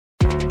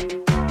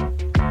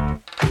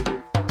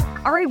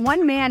All right,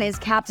 one man is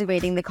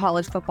captivating the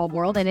college football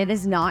world, and it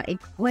is not a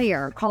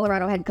player.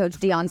 Colorado head coach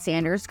Deion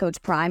Sanders,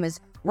 Coach Prime, is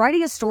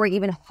writing a story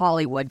even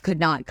Hollywood could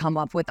not come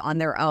up with on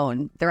their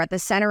own. They're at the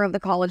center of the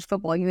college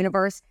football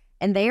universe,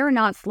 and they are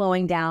not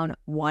slowing down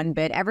one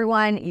bit.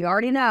 Everyone, you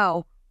already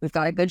know, we've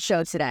got a good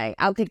show today.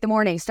 Outkick the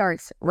Morning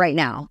starts right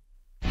now.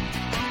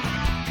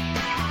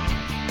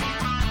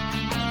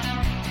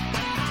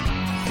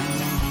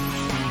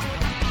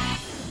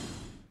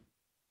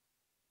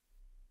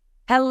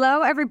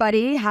 Hello,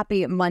 everybody.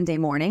 Happy Monday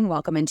morning.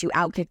 Welcome into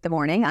Outkick the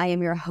Morning. I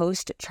am your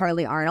host,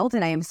 Charlie Arnold,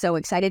 and I am so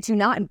excited to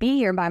not be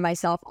here by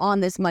myself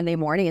on this Monday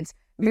morning. It's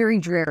very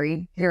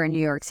dreary here in New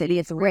York City.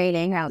 It's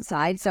raining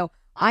outside, so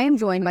I am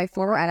joined by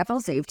former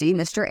NFL safety,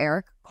 Mr.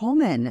 Eric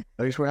Coleman.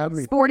 Thanks for having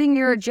me. Sporting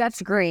your Jets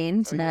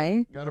green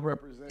today. Got to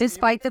represent.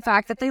 Despite the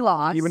fact that they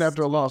lost. Even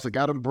after a loss, I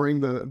got to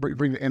bring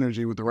the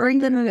energy with the right. Bring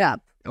the mood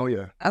up. Oh,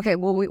 yeah. Okay,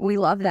 well, we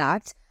love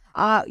that.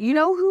 You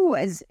know who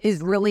is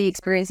really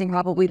experiencing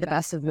probably the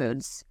best of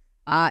moods?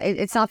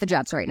 It's not the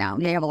Jets right now.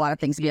 They have a lot of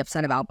things to be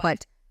upset about,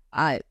 but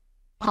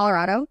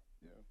Colorado,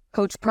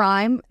 Coach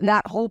Prime,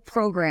 that whole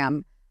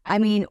program. I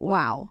mean,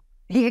 wow.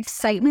 The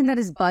excitement that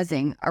is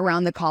buzzing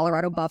around the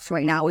Colorado Buffs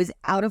right now is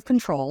out of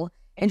control.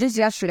 And just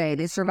yesterday,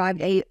 they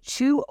survived a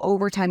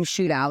 2-overtime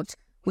shootout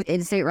with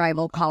in-state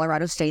rival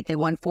Colorado State. They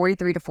won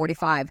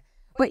 43-45.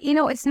 But, you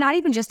know, it's not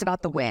even just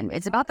about the win.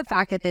 It's about the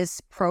fact that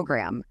this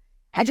program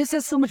just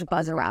has so much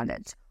buzz around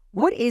it.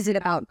 What is it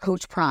about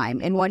Coach Prime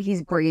and what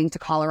he's bringing to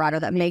Colorado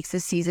that makes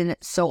this season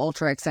so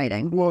ultra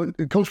exciting? Well,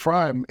 Coach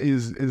Prime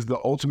is the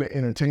ultimate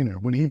entertainer.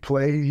 When he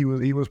played, he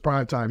was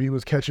prime time. He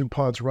was catching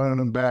punts, running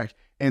them back.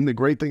 And the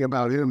great thing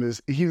about him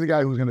is he's the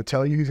guy who's going to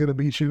tell you he's going to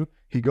beat you.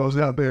 He goes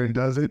out there and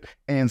does it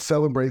and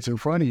celebrates in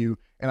front of you.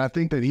 And I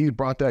think that he's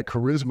brought that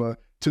charisma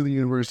to the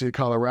University of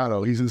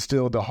Colorado. He's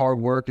instilled the hard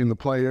work in the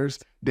players.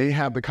 They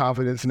have the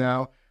confidence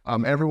now.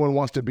 Everyone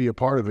wants to be a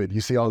part of it. You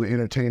see all the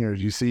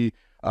entertainers. You see,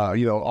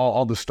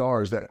 all the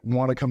stars that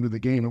want to come to the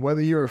game. And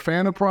whether you're a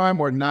fan of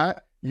Prime or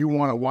not, you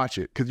want to watch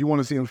it because you want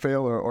to see him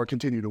fail or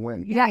continue to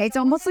win. Yeah, it's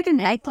almost like a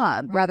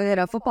nightclub rather than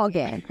a football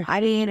game. I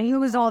mean, he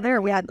was all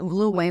there. We had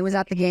Lil Wayne was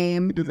at the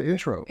game. He did the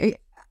intro.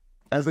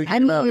 As they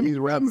came out, he's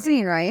rapping.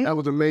 Insane, right? That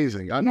was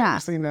amazing. I've never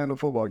seen that in a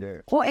football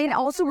game. Well, and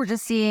also we're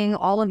just seeing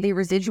all of the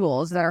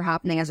residuals that are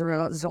happening as a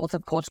result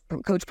of Coach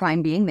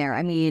Prime being there.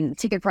 I mean,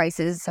 ticket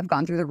prices have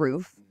gone through the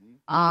roof.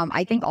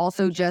 I think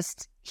also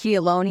just he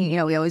alone, he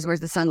always wears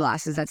the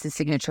sunglasses. That's his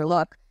signature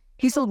look.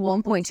 He sold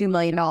 $1.2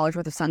 million worth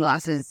of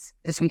sunglasses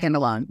this weekend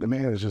alone. The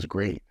man is just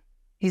great.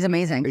 He's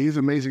amazing. He's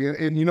amazing.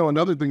 And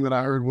another thing that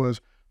I heard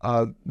was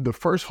the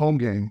first home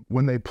game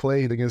when they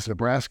played against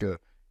Nebraska,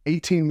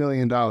 $18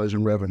 million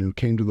in revenue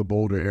came to the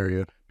Boulder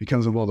area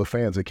because of all the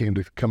fans that came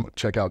to come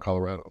check out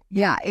Colorado.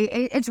 Yeah,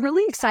 it's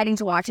really exciting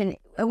to watch. And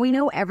we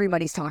know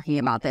everybody's talking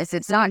about this.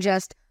 It's not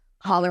just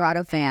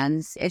Colorado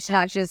fans. It's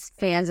not just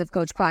fans of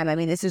Coach Prime. I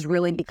mean, this has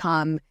really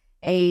become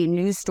a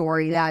news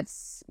story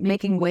that's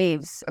making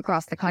waves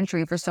across the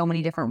country for so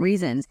many different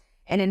reasons.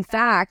 And in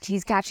fact,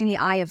 he's catching the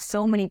eye of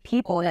so many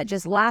people that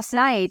just last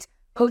night,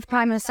 Coach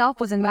Prime himself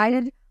was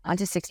invited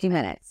onto 60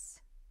 Minutes.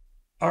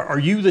 Are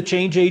you the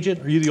change agent?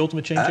 Are you the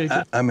ultimate change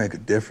agent? I make a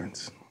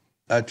difference.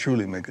 I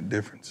truly make a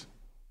difference.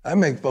 I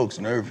make folks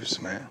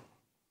nervous, man.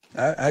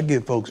 I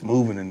get folks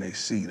moving in their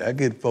seat. I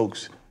get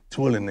folks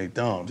twirling their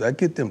thumbs. I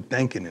get them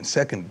thinking and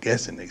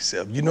second-guessing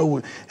themselves. You know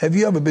what? Have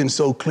you ever been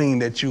so clean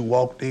that you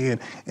walked in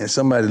and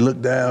somebody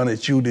looked down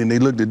at you, then they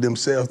looked at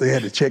themselves, they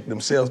had to check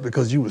themselves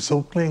because you were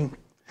so clean?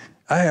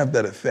 I have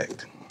that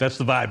effect. That's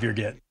the vibe you're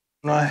getting.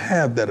 No, I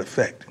have that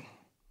effect.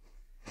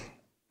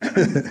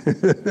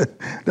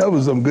 That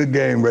was some good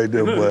game right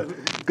there, but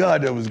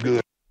God, that was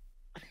good.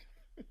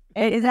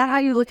 Is that how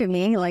you look at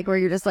me? Like, where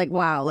you're just like,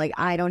 wow, like,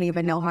 I don't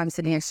even know how I'm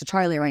sitting next to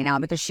Charlie right now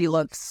because she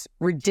looks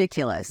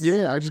ridiculous.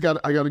 Yeah, I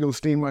got to go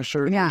steam my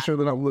shirt. Yeah. Make sure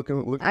that I'm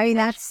looking. I mean,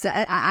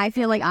 I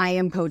feel like I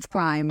am Coach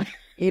Prime,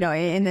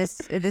 in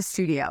this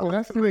studio. Well,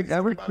 that's the thing.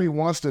 Everybody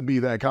wants to be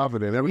that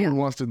confident. Everyone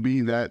wants to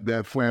be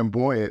that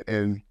flamboyant.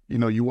 And,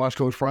 you watch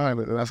Coach Prime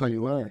and that's how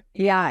you learn.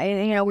 Yeah.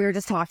 And, we were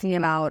just talking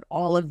about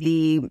all of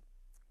the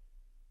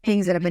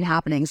things that have been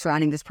happening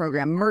surrounding this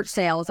program. Merch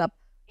sales up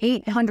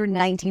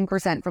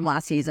 819% from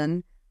last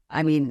season.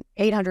 I mean,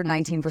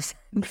 819%.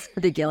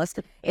 Ridiculous.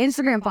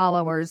 Instagram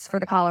followers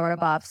for the Colorado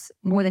Buffs,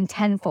 more than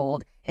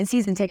tenfold. And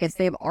season tickets,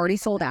 they've already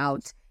sold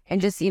out.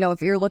 And just,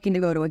 if you're looking to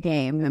go to a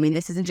game, I mean,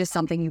 this isn't just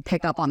something you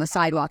pick up on the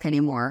sidewalk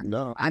anymore.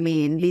 No. I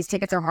mean, these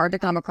tickets are hard to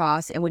come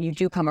across. And when you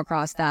do come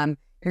across them,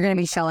 you're going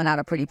to be shelling out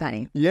a pretty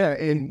penny. Yeah.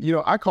 And,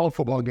 I called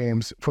football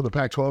games for the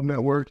Pac-12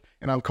 network,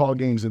 and I've called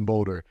games in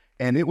Boulder.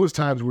 And it was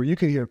times where you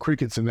can hear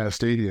crickets in that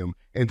stadium.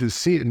 And to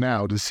see it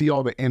now, to see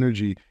all the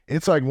energy,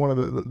 it's like one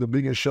of the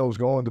biggest shows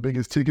going, the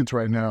biggest tickets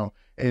right now.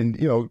 And,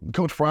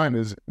 Coach Prime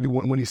is,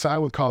 when he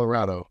signed with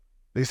Colorado,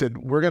 they said,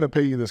 we're going to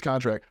pay you this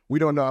contract. We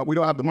don't know. We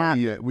don't have the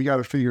money yet. We got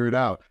to figure it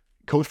out.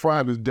 Coach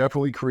Fry has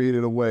definitely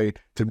created a way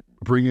to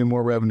bring in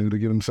more revenue to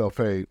get himself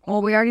paid.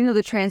 Well, we already know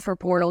the transfer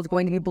portal is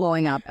going to be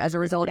blowing up. As a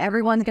result,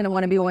 everyone's going to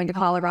want to be going to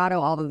Colorado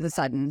all of a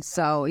sudden.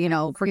 So,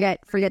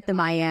 forget the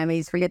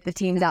Miamis, forget the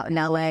teams out in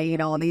LA,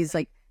 all these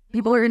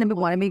people are going to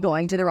want to be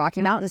going to the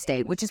Rocky Mountain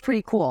State, which is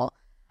pretty cool.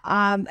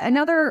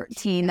 Another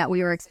team that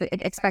we were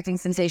expecting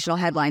sensational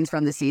headlines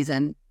from this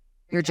season,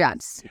 your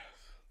Jets.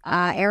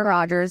 Aaron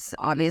Rodgers,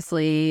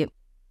 obviously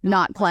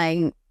not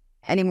playing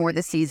anymore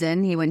this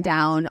season. He went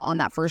down on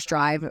that first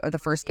drive or the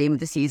first game of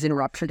the season,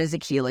 ruptured his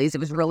Achilles. It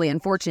was really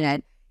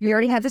unfortunate. He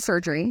already had the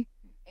surgery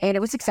and it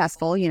was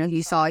successful.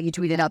 You saw, he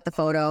tweeted out the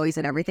photo. He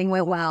said everything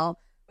went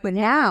well. But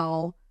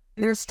now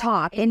there's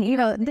talk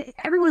and,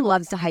 everyone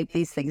loves to hype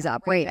these things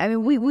up, right? I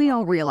mean, we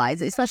all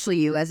realize, especially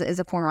you as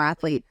a former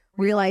athlete,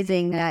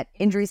 realizing that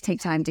injuries take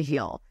time to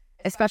heal,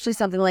 especially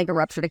something like a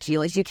ruptured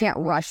Achilles. You can't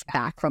rush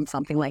back from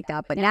something like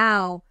that. But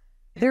now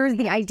there's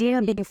the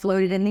idea being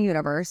floated in the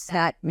universe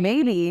that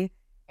maybe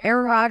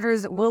Aaron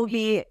Rodgers will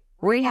be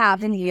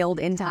rehabbed and healed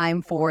in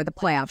time for the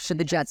playoffs should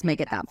the Jets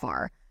make it that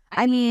far.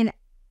 I mean,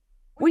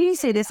 when you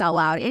say this out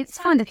loud, it's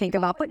fun to think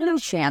about, but no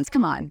chance.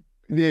 Come on.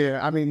 Yeah,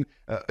 I mean,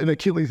 an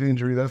Achilles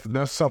injury,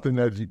 that's something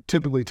that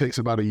typically takes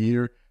about a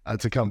year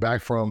to come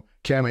back from.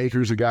 Cam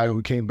Akers, a guy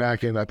who came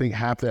back in, I think,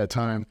 half that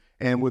time.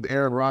 And with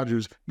Aaron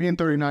Rodgers being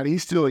 39,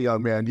 he's still a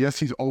young man. Yes,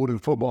 he's old in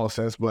football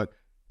sense, but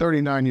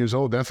 39 years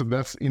old, that's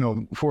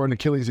for an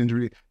Achilles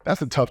injury,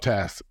 that's a tough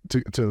task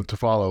to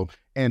follow.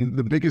 And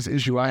the biggest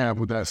issue I have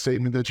with that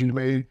statement that you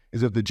made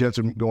is that the Jets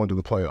are going to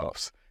the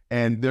playoffs.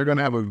 And they're going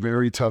to have a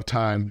very tough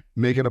time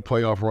making a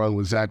playoff run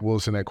with Zach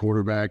Wilson at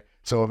quarterback.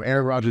 So if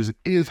Aaron Rodgers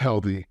is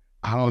healthy,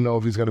 I don't know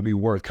if he's going to be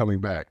worth coming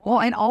back.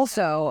 Well, and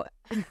also,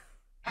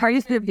 how are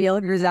you going to feel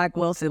if you're Zach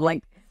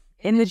Wilson?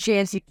 In the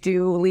chance you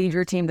do lead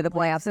your team to the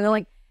playoffs, and they're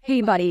like, hey,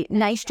 buddy,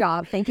 nice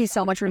job. Thank you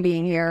so much for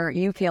being here.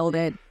 You killed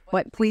it.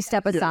 But please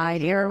step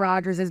aside. Aaron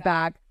Rodgers is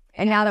back.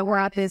 And now that we're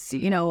at this,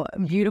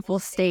 beautiful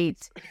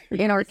state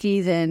in our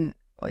season,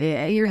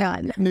 yeah, you're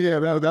done. Yeah,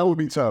 that would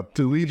be tough.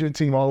 To lead your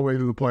team all the way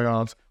to the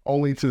playoffs,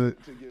 only to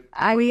get...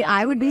 I mean,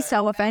 I would be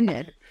so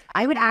offended.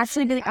 I would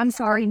actually be like, I'm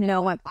sorry,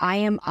 no,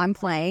 I'm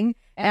playing.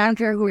 And I don't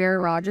care who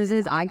Aaron Rodgers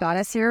is. I got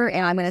us here,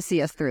 and I'm going to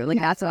see us through.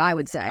 That's what I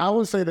would say. I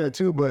would say that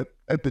too, but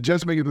if the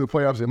Jets make it to the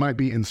playoffs, it might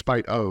be in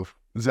spite of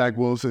Zach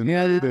Wilson.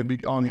 Yeah, they'd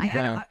be on his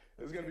down.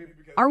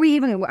 Are we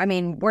even? I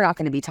mean, we're not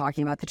going to be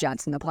talking about the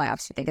Jets in the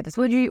playoffs. You think at this?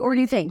 Or do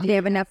you think they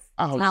have enough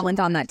talent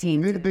on that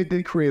team? They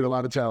did create a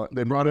lot of talent.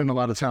 They brought in a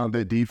lot of talent.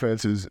 Their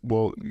defense is,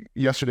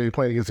 yesterday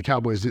playing against the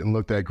Cowboys didn't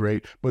look that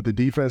great, but the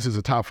defense is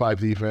a top 5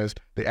 defense.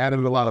 They added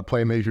a lot of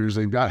playmakers.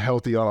 They've got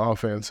healthy on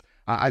offense.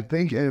 I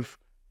think if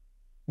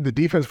the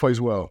defense plays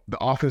well, the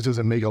offense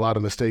doesn't make a lot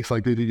of mistakes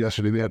like they did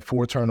yesterday. They had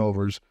 4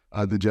 turnovers,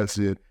 the Jets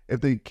did.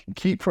 If they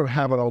keep from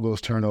having all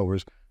those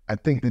turnovers, I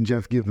think the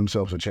Jets give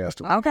themselves a chance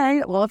to win.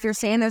 Okay, well, if you're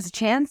saying there's a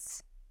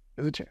chance,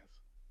 there's a chance.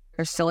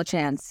 There's still a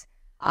chance.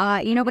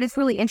 But it's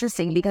really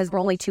interesting because we're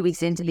only 2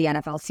 weeks into the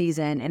NFL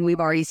season, and we've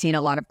already seen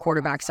a lot of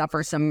quarterbacks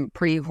suffer some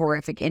pretty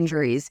horrific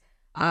injuries.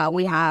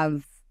 We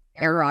have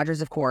Aaron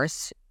Rodgers, of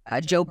course.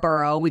 Joe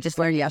Burrow, we just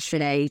learned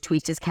yesterday,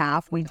 tweaked his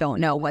calf. We don't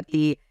know what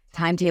the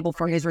timetable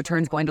for his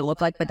return is going to look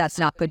like, but that's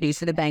not good news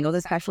for the Bengals,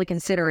 especially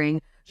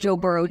considering Joe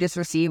Burrow just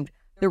received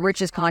the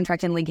richest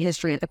contract in league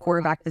history at the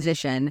quarterback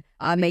position,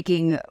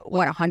 making,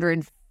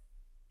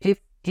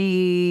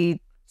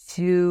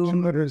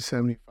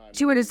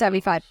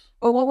 275.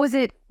 Well, what was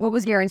it? What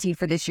was guaranteed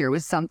for this year? It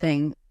was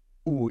something.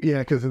 Ooh, yeah,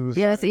 because it was.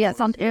 Yeah,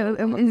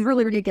 it was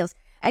really ridiculous.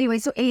 Anyway,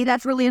 so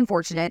that's really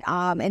unfortunate.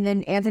 And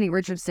then Anthony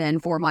Richardson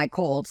for my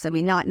Colts. I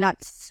mean, not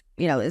as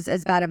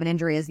bad of an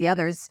injury as the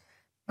others,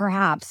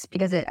 perhaps,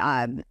 because it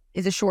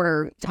is a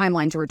shorter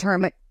timeline to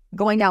return. But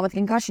going down with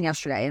concussion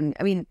yesterday, and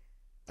I mean,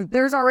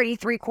 there's already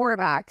 3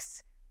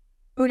 quarterbacks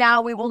who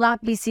now we will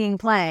not be seeing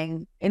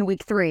playing in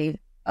week 3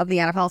 of the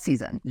NFL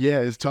season. Yeah,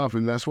 it's tough,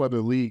 and that's why the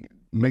league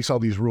makes all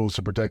these rules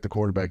to protect the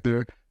quarterback.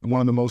 They're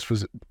one of the most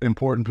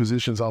important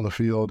positions on the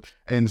field.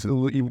 And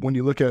when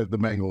you look at the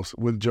Bengals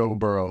with Joe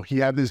Burrow, he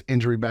had this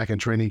injury back in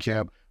training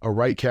camp, a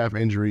right calf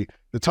injury.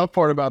 The tough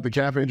part about the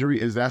calf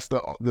injury is that's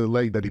the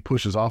leg that he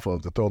pushes off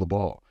of to throw the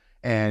ball.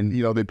 And,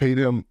 they paid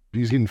him,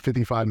 he's getting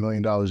 $55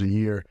 million a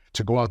year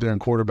to go out there and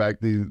quarterback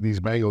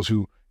these Bengals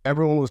who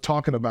everyone was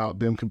talking about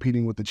them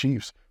competing with the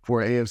Chiefs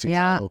for an AFC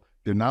title.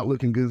 They're not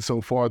looking good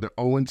so far. They're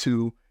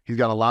 0-2. He's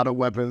got a lot of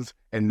weapons,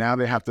 and now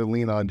they have to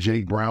lean on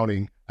Jake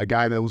Browning, a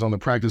guy that was on the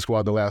practice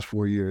squad the last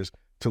 4 years,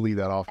 to lead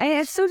that off. And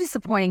it's so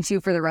disappointing, too,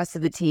 for the rest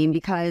of the team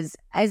because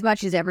as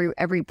much as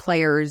every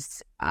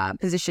player's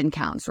position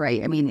counts,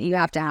 right? I mean, you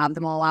have to have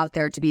them all out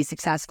there to be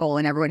successful,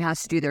 and everyone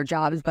has to do their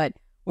jobs. But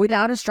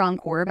without a strong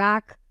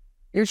quarterback,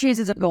 your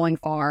chances of going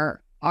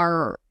far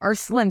are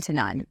slim to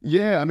none.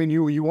 Yeah, I mean,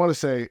 you want to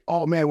say,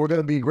 oh, man, we're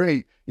going to be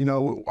great.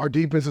 Our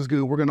defense is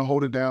good. We're going to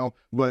hold it down.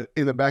 But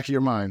in the back of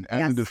your mind,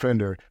 as a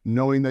defender,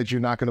 knowing that you're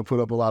not going to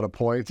put up a lot of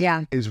points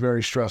is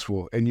very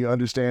stressful. And you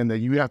understand that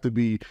you have to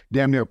be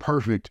damn near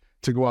perfect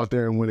to go out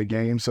there and win a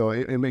game. So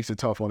it makes it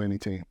tough on any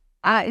team.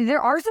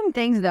 There are some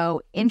things,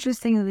 though,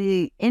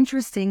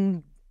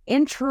 interesting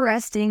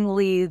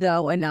Interestingly,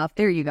 though, enough,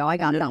 there you go. I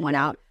got that one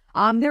out.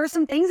 There are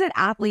some things that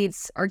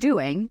athletes are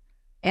doing,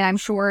 and I'm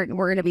sure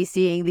we're going to be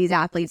seeing these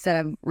athletes that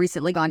have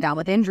recently gone down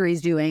with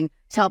injuries doing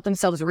to help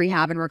themselves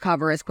rehab and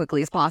recover as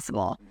quickly as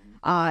possible.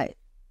 I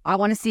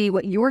want to see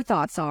what your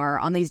thoughts are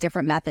on these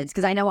different methods,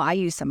 because I know I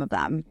use some of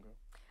them.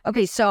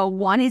 Okay, so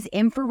one is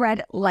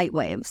infrared light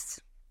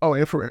waves. Oh,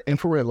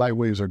 infrared light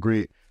waves are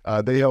great.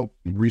 They help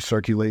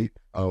recirculate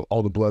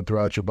all the blood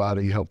throughout your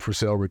body, help for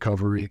cell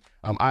recovery.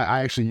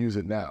 I actually use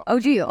it now. Oh,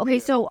 do you? Okay,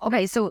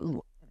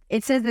 so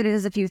it says that it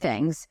is a few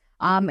things.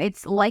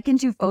 It's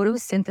likened to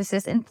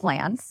photosynthesis in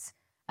plants,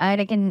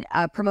 and it can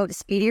promote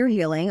speedier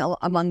healing,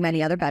 among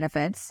many other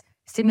benefits,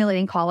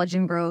 stimulating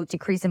collagen growth,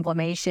 decrease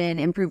inflammation,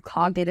 improve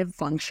cognitive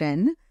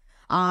function.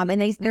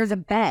 And there's a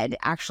bed,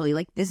 actually.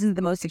 Like, this is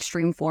the most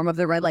extreme form of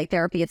the red light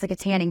therapy. It's like a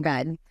tanning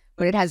bed,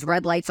 but it has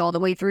red lights all the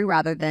way through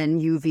rather than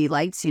UV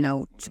lights,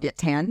 to get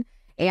tan.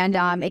 And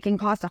it can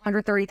cost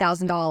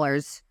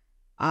 $130,000.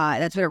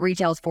 That's what it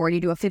retails for. And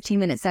you do a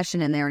 15-minute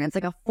session in there, and it's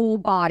like a full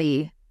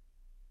body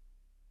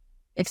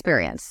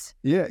experience.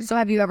 Yeah. So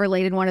have you ever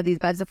laid in one of these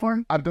beds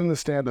before? I've done the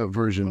stand-up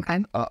version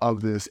of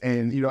this.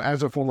 And,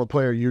 as a former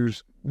player,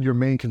 your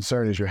main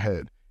concern is your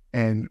head.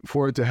 And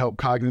for it to help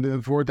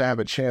cognitive, for it to have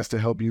a chance to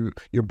help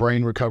your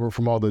brain recover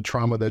from all the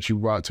trauma that you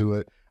brought to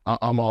it,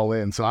 I'm all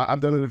in. So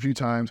I've done it a few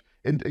times.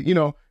 And,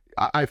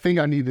 I think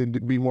I need to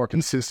be more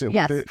consistent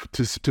with it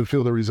to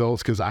feel the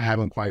results, because I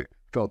haven't quite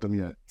felt them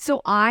yet.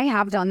 So I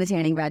have done the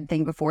tanning bed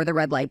thing before, the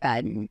red light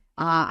bed.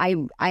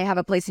 Mm-hmm. I have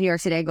a place in New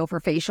York City I go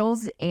for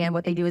facials, and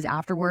what they do is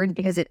afterward,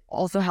 because it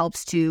also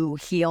helps to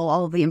heal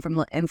all of the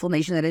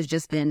inflammation that has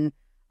just been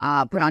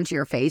put onto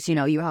your face. You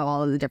have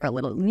all of the different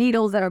little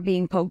needles that are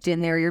being poked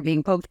in there. You're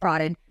being poked,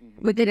 prodded.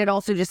 But then it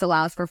also just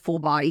allows for full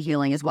body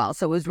healing as well.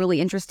 So it was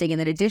really interesting. And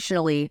then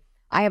additionally,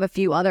 I have a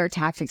few other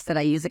tactics that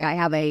I use. Like, I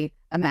have a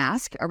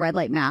mask, a red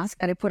light mask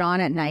that I put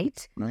on at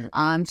night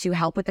to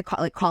help with the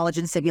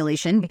collagen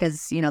stimulation,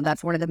 because,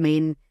 that's one of the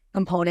main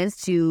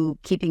components to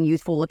keeping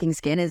youthful looking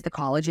skin is the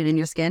collagen in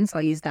your skin. So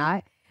I use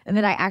that. And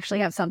then I actually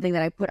have something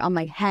that I put on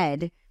my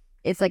head.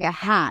 It's like a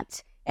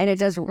hat, and it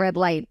does red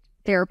light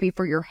therapy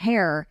for your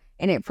hair,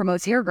 and it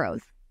promotes hair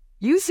growth.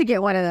 You should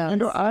get one of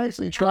those. I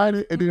actually tried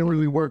it. It didn't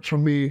really work for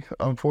me,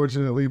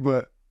 unfortunately,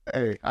 but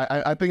hey,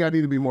 I think I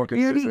need to be more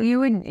consistent.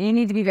 You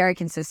need to be very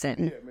consistent.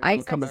 Yeah, I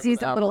expect to see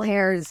some little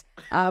hairs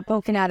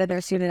poking out of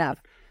there soon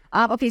enough.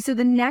 Okay, so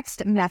the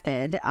next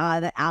method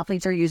that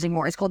athletes are using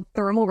more is called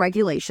thermal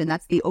regulation.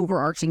 That's the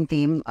overarching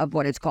theme of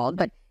what it's called,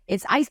 but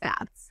it's ice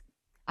baths.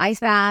 Ice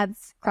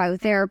baths,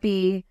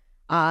 cryotherapy.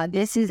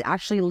 This is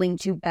actually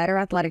linked to better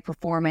athletic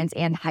performance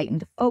and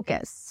heightened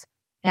focus.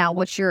 Now,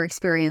 what's your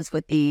experience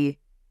with the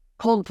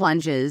cold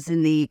plunges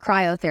in the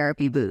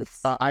cryotherapy booths?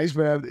 Ice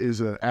bath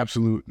is an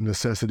absolute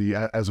necessity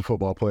as a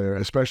football player,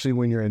 especially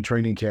when you're in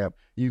training camp.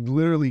 You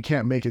literally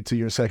can't make it to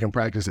your second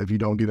practice if you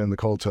don't get in the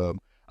cold tub.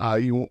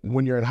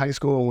 When you're in high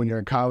school and when you're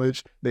in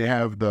college, they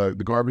have the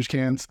garbage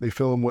cans. They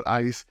fill them with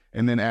ice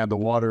and then add the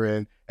water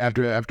in.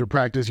 After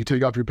practice, you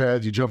take off your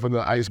pads, you jump in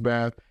the ice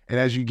bath, and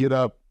as you get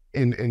up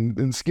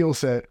in skill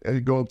set and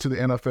you go up to the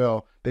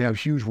NFL, they have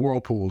huge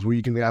whirlpools where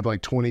you can have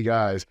like 20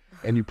 guys,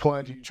 and you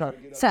plunge, you try to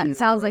get up.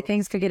 Sounds like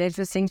things could get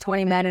interesting.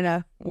 20 men in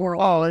a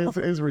whirlpool. Oh,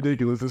 it's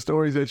ridiculous. The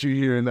stories that you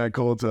hear in that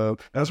cold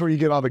tub, that's where you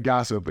get all the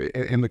gossip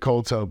in the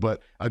cold tub.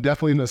 But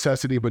definitely a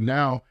necessity. But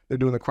now they're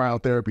doing the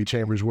cryotherapy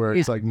chambers where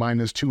it's like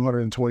minus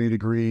 220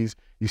 degrees.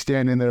 You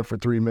stand in there for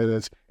 3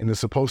 minutes, and it's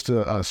supposed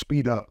to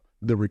speed up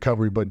the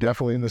recovery, but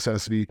definitely a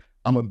necessity.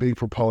 I'm a big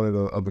proponent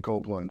of the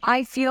cold plunge.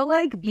 I feel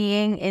like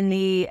being in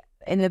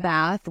the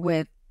bath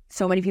with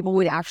so many people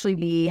would actually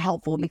be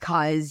helpful,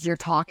 because you're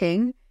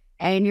talking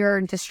and you're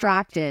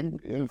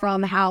distracted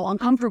from how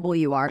uncomfortable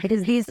you are,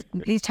 because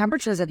these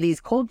temperatures of these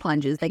cold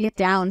plunges, they get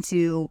down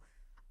to,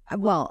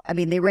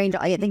 they range,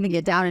 I think they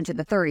get down into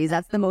the 30s.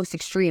 That's the most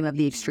extreme of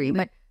the extreme,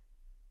 but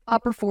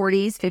upper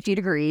 40s, 50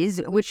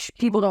 degrees, which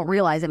people don't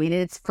realize.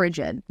 It's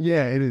frigid.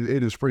 Yeah, it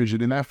is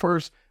frigid. In that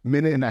first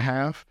minute and a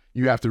half,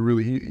 you have to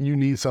really, you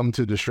need something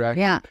to distract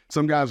you.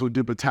 Some guys will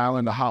dip a towel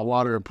into hot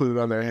water and put it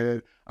on their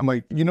head. I'm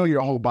like,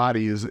 your whole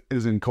body is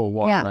in cold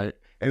water, right?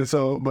 And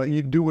so, but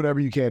you do whatever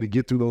you can to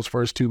get through those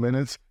first 2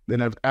 minutes.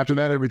 Then after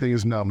that, everything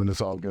is numb and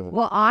it's all good.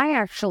 Well, I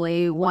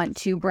actually want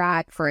to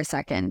brag for a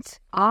second.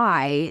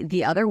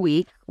 The other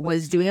week,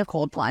 was doing a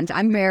cold plunge.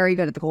 I'm very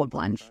good at the cold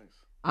plunge.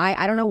 Nice.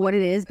 I don't know what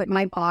it is, but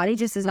my body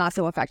just is not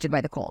so affected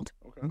by the cold,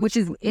 which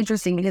is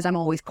interesting because I'm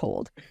always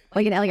cold.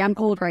 Like I'm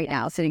cold right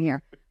now sitting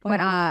here. But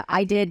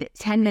I did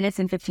 10 minutes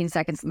and 15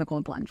 seconds in the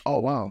cold plunge. Oh,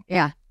 wow.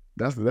 Yeah.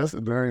 That's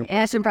very...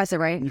 That's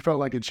impressive, right? You felt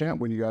like a champ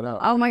when you got out.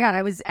 Oh, my God.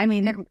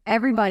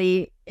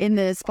 Everybody in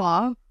the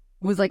spa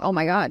was like, oh,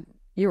 my God,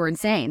 you were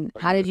insane.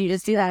 How did you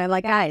just do that? I'm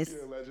like, guys,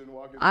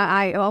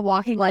 a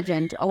walking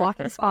legend, a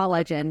walking spa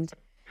legend.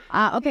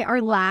 Okay, our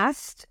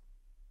last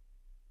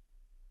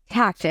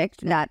tactic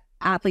that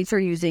athletes are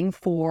using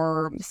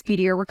for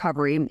speedier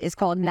recovery is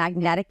called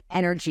magnetic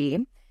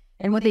energy.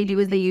 And what they do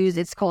is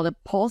it's called a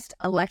pulsed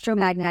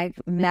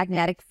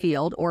electromagnetic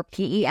field, or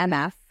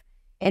PEMF.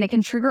 and it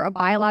can trigger a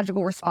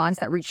biological response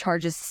that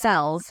recharges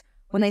cells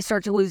when they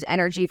start to lose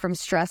energy from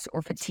stress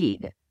or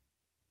fatigue.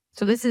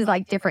 So this is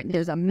like different.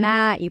 There's a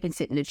mat. You can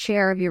sit in a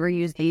chair. Have you ever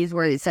used these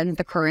where it sends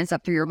the currents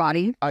up through your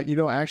body?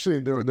 Actually,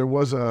 there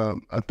was a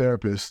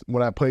therapist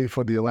when I played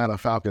for the Atlanta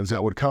Falcons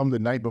that would come the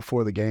night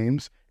before the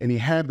games, and he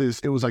had this.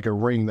 It was like a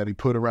ring that he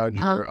put around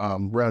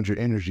your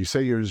energy.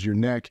 Say yours, your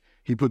neck.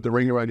 He put the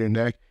ring around your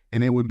neck,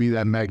 and it would be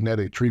that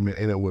magnetic treatment,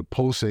 and it would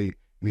pulsate.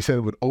 And he said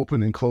it would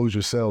open and close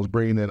your cells,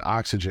 bringing in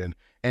oxygen.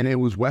 And it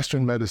was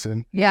Western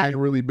medicine. Yeah,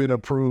 hadn't really been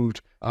approved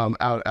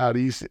out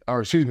east,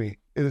 or excuse me.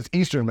 It's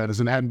Eastern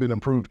medicine. It hadn't been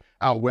approved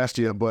out west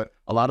yet, but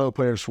a lot of the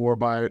players swore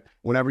by it.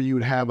 Whenever you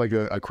would have like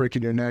a crick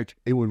in your neck,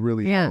 it would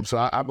really help. So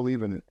I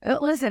believe in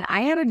it. Listen,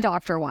 I had a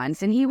doctor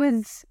once, and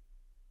I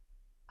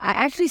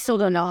actually still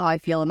don't know how I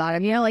feel about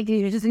him. Like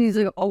he's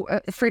like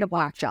a straight up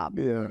whack job.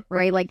 Yeah.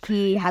 Right? Like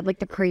he had like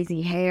the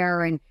crazy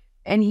hair,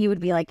 and he would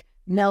be like,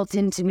 melt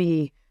into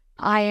me.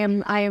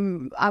 I'm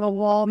a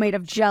wall made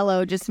of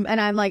jello.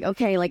 And I'm like,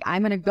 okay, like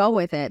I'm gonna go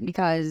with it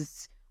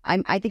because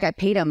I think I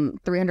paid him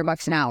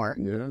 $300 an hour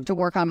to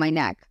work on my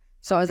neck.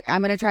 So I was like,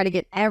 I'm going to try to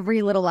get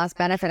every little last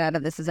benefit out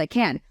of this as I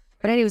can.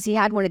 But anyways, he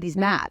had one of these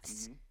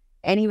mats,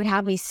 and he would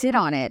have me sit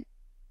on it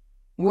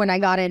when I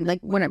got in,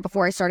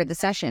 before I started the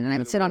session, and I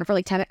would sit on it for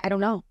like 10 minutes. I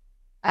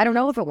don't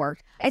know if it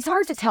worked. It's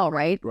hard to tell,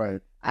 right? Right.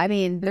 I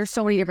mean, there's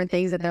so many different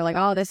things that they're like,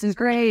 oh, this is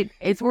great.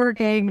 It's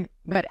working.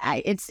 But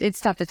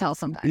it's tough to tell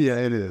sometimes. Yeah,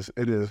 it is.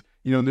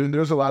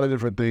 There's a lot of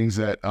different things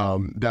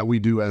that we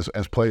do as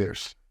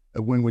players.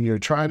 When you're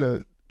trying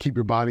to keep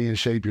your body in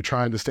shape, you're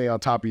trying to stay on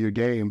top of your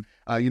game.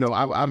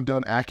 I've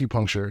done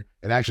acupuncture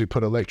and actually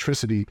put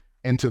electricity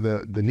into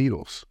the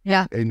needles.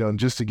 Yeah.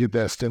 Just to get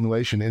that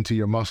stimulation into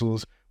your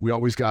muscles. We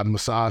always got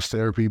massage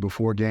therapy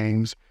before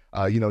games.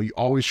 You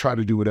always try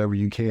to do whatever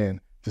you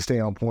can to stay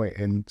on point.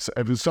 And so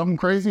if it's something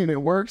crazy and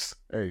it works,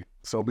 hey,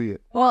 so be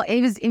it. Well,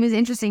 it was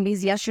interesting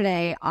because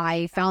yesterday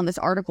I found this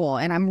article,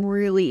 and I'm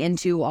really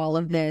into all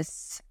of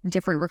this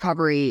different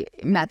recovery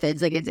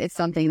methods. Like it's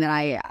something that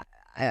I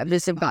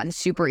just have gotten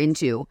super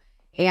into.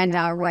 And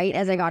right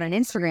as I got on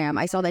Instagram,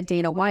 I saw that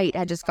Dana White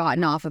had just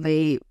gotten off of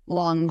a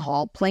long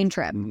haul plane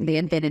trip. They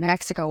had been in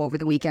Mexico over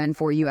the weekend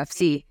for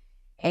UFC.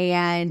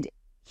 And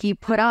he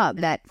put up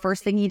that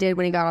first thing he did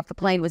when he got off the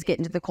plane was get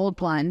into the cold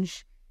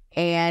plunge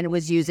and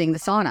was using the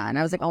sauna. And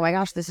I was like, oh my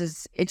gosh,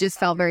 it just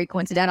felt very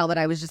coincidental that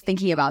I was just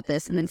thinking about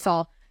this, and then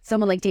saw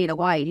someone like Dana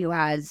White who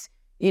has,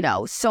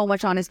 so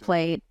much on his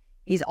plate.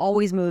 He's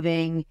always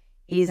moving.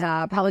 He's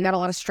probably got a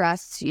lot of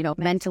stress,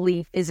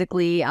 mentally,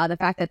 physically. The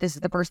fact that this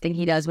is the first thing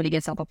he does when he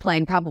gets off a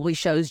plane probably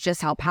shows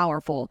just how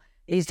powerful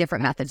these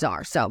different methods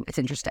are. So it's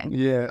interesting.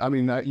 Yeah, I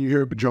mean, you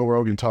hear Joe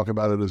Rogan talk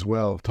about it as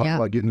well,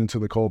 about getting into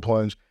the cold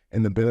plunge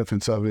and the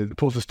benefits of it. It's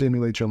supposed to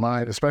stimulate your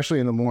mind, especially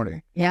in the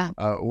morning. Yeah.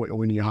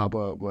 When you hop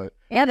up. But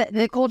yeah,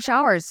 the cold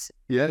showers.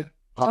 Yeah.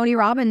 Tony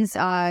Robbins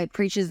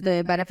preaches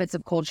the benefits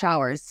of cold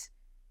showers.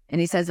 And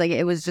he says like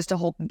it was just a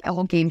whole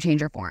game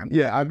changer for him.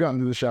 Yeah, I've gotten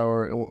to the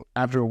shower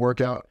after a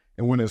workout,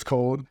 and when it's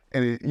cold,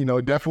 and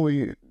it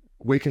definitely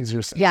wakens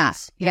your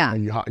senses. Yeah.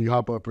 And you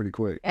hop up pretty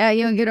quick. Yeah,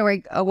 you get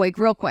awake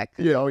real quick.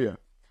 Yeah, oh yeah.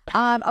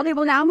 Okay,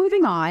 well now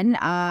moving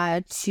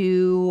on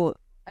to,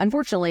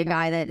 unfortunately, a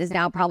guy that is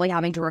now probably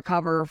having to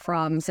recover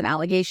from some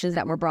allegations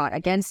that were brought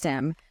against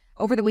him.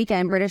 Over the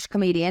weekend, British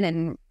comedian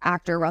and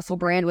actor Russell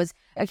Brand was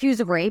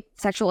accused of rape,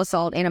 sexual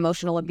assault, and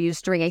emotional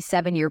abuse during a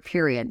 7-year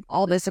period.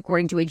 All this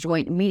according to a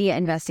joint media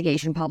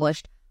investigation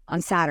published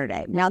on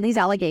Saturday. Now, these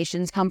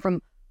allegations come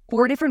from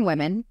 4 different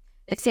women.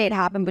 They say it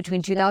happened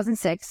between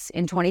 2006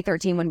 and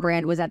 2013 when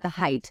Brand was at the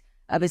height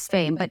of his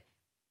fame. But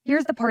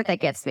here's the part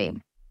that gets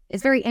me.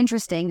 It's very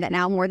interesting that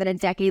now, more than a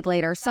decade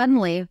later,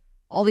 suddenly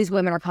all these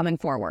women are coming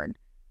forward.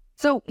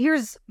 So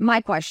here's my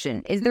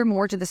question. Is there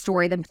more to the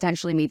story than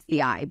potentially meets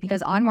the eye?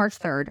 Because on March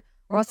 3rd,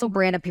 Russell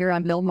Brand appeared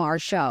on Bill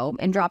Maher's show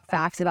and dropped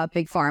facts about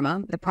Big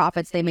Pharma, the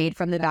profits they made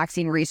from the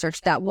vaccine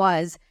research that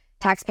was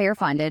taxpayer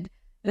funded,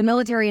 the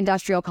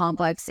military-industrial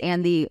complex,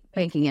 and the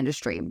banking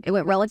industry. It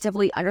went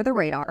relatively under the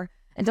radar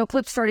until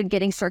clips started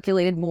getting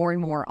circulated more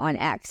and more on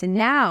X. And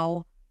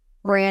now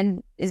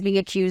Brand is being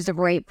accused of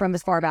rape from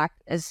as far back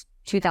as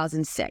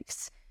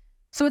 2006.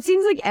 So it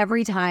seems like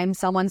every time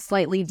someone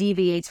slightly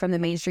deviates from the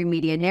mainstream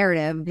media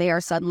narrative, they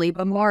are suddenly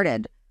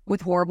bombarded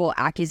with horrible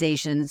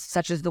accusations,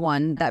 such as the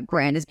one that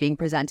Brand is being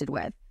presented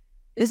with.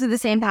 This is the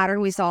same pattern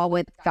we saw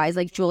with guys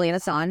like Julian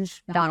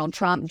Assange, Donald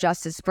Trump,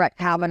 Justice Brett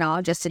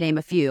Kavanaugh, just to name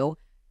a few.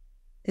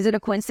 Is it a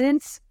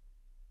coincidence?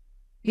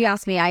 If you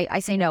ask me, I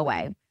say no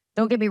way.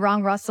 Don't get me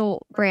wrong,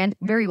 Russell Brand,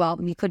 very well,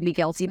 he could be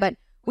guilty, but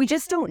we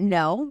just don't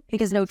know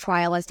because no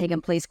trial has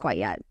taken place quite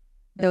yet.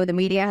 Though the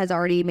media has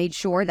already made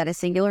sure that a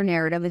singular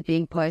narrative is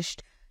being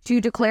pushed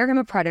to declare him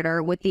a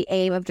predator with the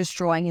aim of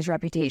destroying his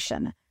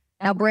reputation.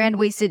 Now, Brand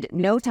wasted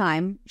no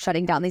time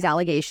shutting down these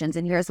allegations,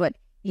 and here's what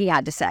he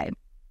had to say.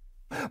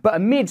 But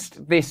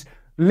amidst this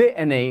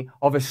litany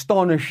of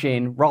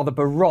astonishing, rather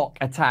baroque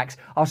attacks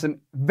are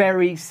some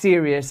very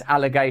serious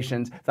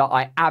allegations that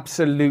I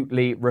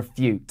absolutely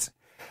refute.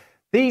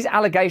 These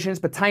allegations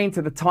pertain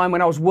to the time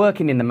when I was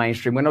working in the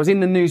mainstream, when I was in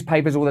the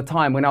newspapers all the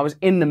time, when I was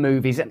in the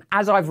movies. And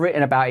as I've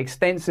written about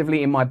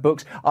extensively in my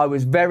books, I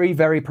was very,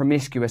 very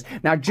promiscuous.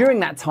 Now, during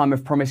that time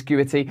of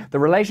promiscuity, the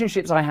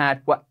relationships I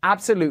had were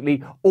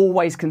absolutely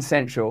always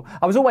consensual.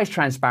 I was always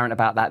transparent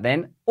about that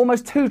then,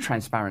 almost too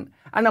transparent.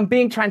 And I'm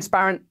being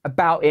transparent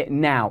about it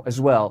now as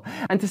well.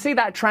 And to see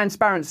that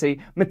transparency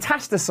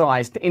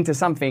metastasized into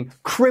something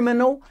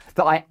criminal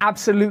that I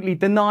absolutely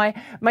deny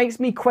makes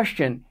me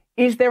question,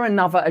 is there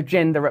another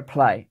agenda at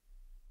play?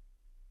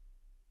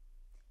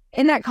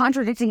 In that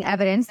contradicting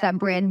evidence that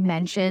Brand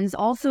mentions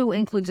also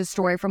includes a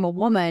story from a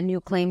woman who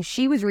claims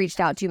she was reached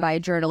out to by a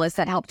journalist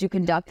that helped to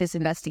conduct this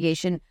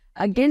investigation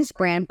against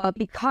Brand, but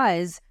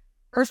because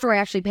her story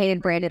actually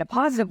painted Brand in a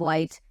positive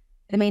light,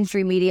 the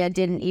mainstream media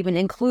didn't even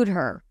include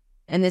her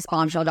in this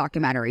bombshell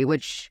documentary,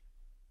 which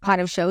kind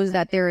of shows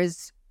that there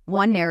is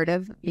one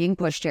narrative being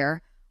pushed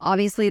here.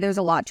 Obviously, there's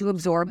a lot to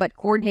absorb, but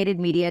coordinated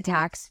media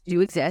attacks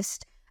do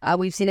exist.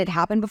 We've seen it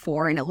happen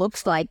before, and it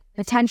looks like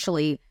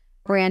potentially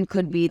Brand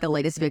could be the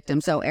latest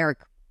victim. So, Eric,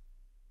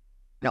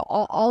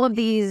 all of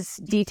these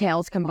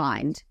details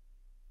combined,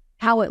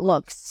 how it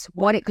looks,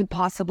 what it could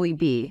possibly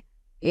be,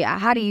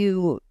 how do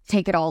you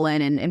take it all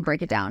in and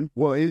break it down?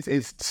 Well,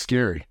 it's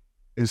scary.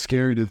 It's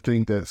scary to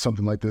think that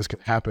something like this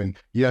could happen.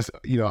 Yes,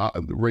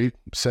 rape,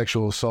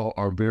 sexual assault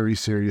are very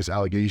serious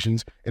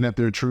allegations. And if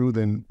they're true,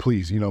 then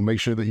please, make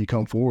sure that you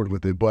come forward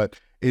with it. But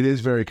it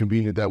is very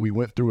convenient that we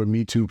went through a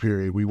Me Too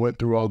period. We went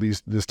through all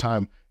this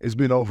time. It's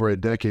been over a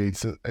decade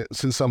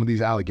since some of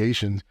these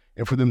allegations.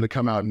 And for them to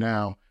come out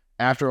now,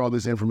 after all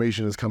this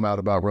information has come out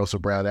about Russell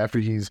Brand, after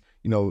he's,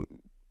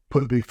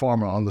 put Big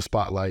Pharma on the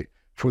spotlight,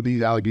 for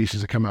these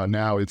allegations to come out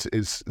now,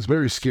 it's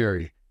very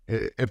scary.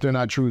 If they're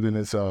not true, then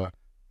it's a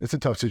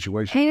tough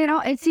situation.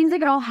 And it seems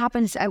like it all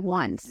happens at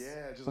once,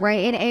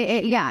 right?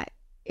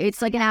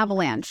 It's like an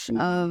avalanche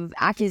of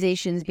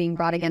accusations being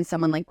brought against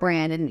someone like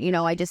Brand. And,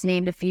 I just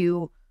named a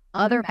few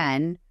other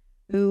men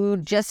who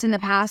just in the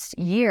past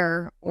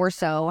year or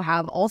so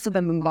have also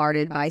been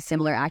bombarded by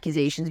similar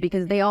accusations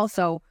because they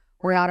also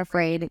were not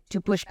afraid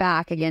to push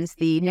back against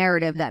the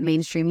narrative that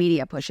mainstream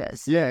media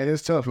pushes. Yeah, and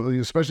it's tough,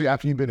 especially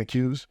after you've been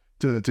accused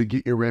to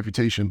get your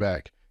reputation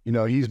back.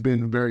 He's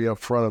been very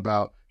upfront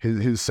about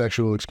his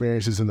sexual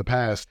experiences in the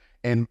past.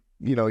 And,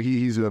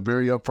 he's a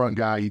very upfront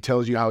guy. He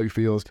tells you how he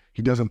feels.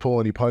 He doesn't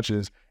pull any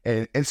punches.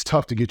 And it's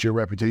tough to get your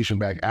reputation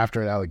back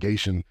after an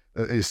allegation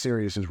as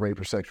serious as rape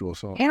or sexual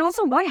assault. And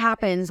also, what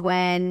happens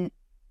when,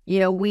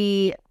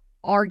 we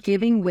are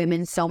giving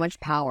women so much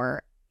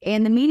power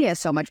and the media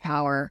so much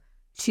power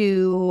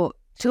to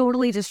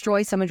totally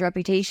destroy someone's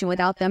reputation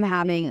without them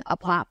having a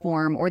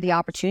platform or the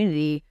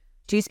opportunity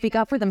to speak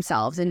up for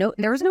themselves? And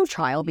there was no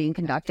trial being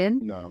conducted.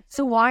 No.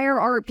 So why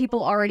are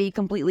people already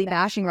completely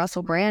bashing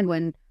Russell Brand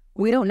when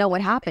we don't know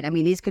what happened? I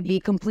mean, these could be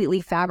completely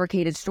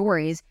fabricated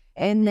stories.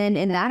 And then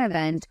in that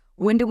event,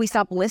 when do we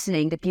stop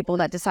listening to people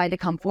that decide to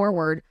come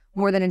forward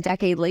more than a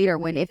decade later,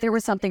 when if there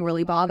was something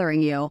really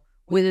bothering you,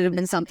 would it have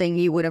been something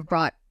you would have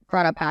brought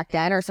up back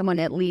then, or someone,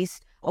 at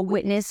least a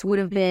witness, would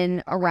have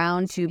been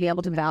around to be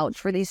able to vouch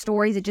for these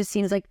stories? It just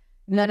seems like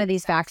none of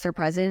these facts are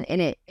present, and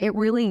it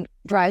really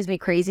drives me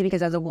crazy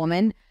because as a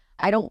woman,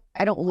 I don't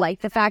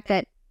like the fact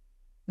that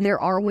there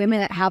are women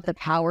that have the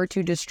power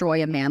to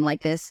destroy a man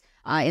like this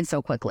and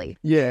so quickly.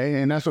 Yeah,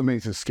 and that's what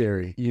makes it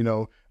scary.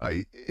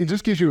 It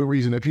just gives you a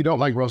reason. If you don't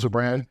like Russell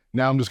Brand,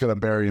 now I'm just going to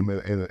bury him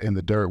in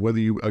the dirt, whether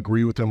you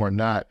agree with him or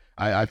not.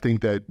 I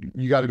think that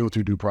you got to go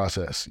through due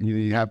process.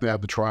 You have to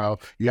have the trial.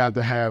 You have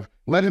to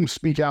let him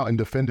speak out and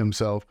defend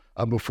himself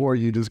before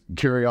you just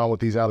carry on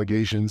with these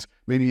allegations.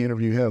 Maybe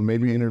interview him.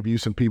 Maybe interview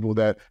some people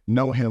that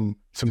know him,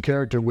 some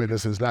character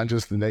witnesses, not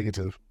just the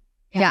negative.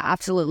 Yeah,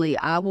 absolutely.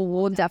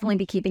 We'll definitely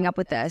be keeping up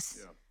with this.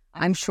 Yeah.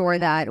 I'm sure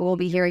that we'll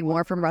be hearing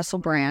more from Russell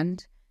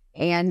Brand.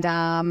 And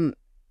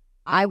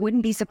I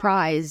wouldn't be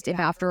surprised if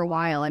after a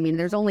while,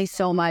 there's only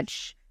so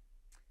much,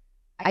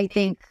 I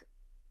think,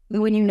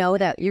 when you know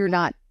that you're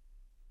not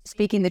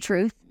speaking the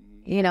truth.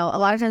 A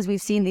lot of times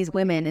we've seen these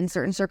women in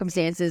certain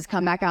circumstances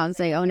come back out and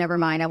say, oh, never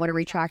mind, I want to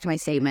retract my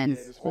statement,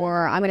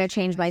 or I'm going to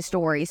change my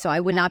story. So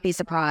I would not be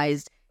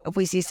surprised if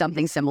we see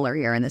something similar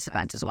here in this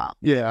event as well.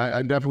 Yeah,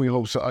 I definitely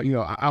hope so.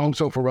 I hope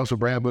so for Russell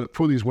Brand, but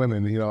for these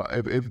women,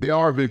 if they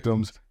are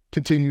victims,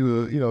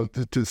 continue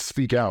to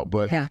speak out.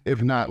 But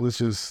if not, let's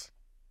just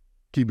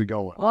keep it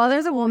going. Well,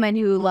 there's a woman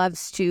who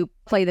loves to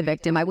play the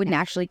victim. I wouldn't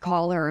actually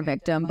call her a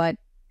victim, but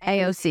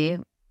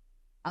AOC,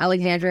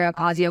 Alexandria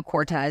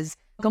Ocasio-Cortez,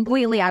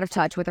 completely out of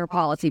touch with her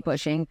policy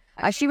pushing.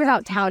 She was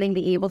out touting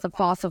the evils of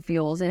fossil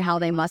fuels and how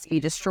they must be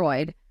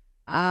destroyed.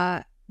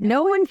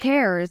 No one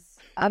cares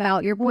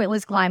about your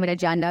pointless climate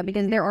agenda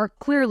because there are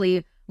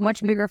clearly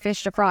much bigger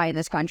fish to fry in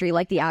this country,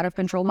 like the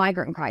out-of-control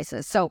migrant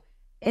crisis. So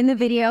in the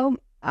video,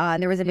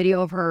 there was a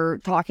video of her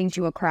talking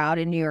to a crowd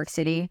in New York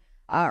City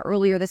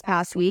earlier this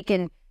past week,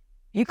 and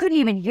you couldn't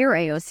even hear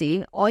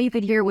AOC. All you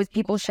could hear was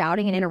people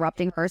shouting and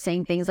interrupting her,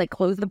 saying things like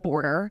close the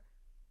border,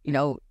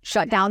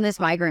 shut down this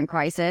migrant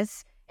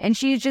crisis. And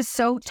she's just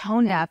so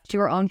tone deaf to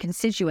her own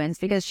constituents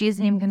because she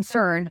isn't even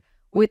concerned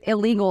with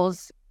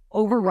illegals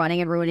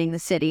overrunning and ruining the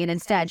city. And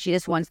instead, she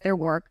just wants their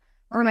work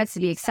permits to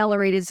be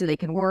accelerated so they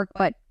can work.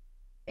 But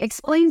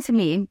explain to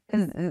me,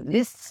 because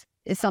this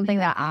is something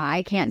that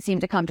I can't seem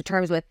to come to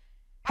terms with.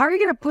 How are you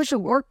going to push a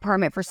work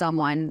permit for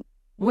someone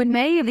when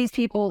many of these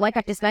people, like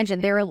I just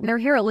mentioned, they're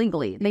here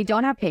illegally? They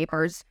don't have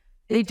papers.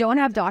 They don't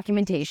have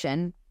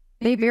documentation.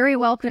 They very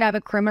well could have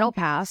a criminal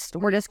past.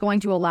 We're just going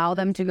to allow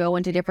them to go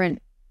into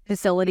different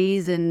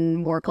facilities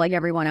and work like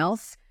everyone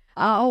else.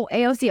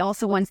 AOC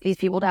also wants these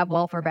people to have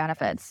welfare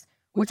benefits,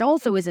 which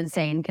also is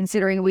insane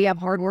considering we have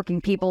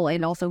hardworking people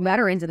and also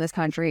veterans in this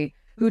country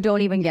who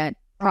don't even get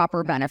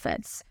proper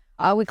benefits.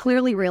 We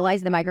clearly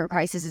realize the migrant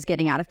crisis is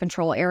getting out of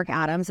control. Eric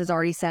Adams has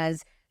already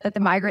says that the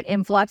migrant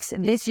influx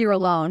this year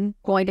alone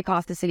going to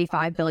cost the city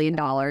 $5 billion.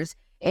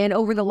 And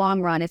over the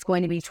long run, it's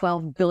going to be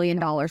 $12 billion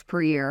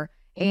per year.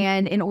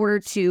 And in order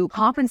to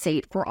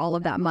compensate for all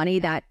of that money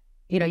that,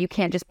 you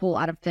can't just pull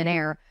out of thin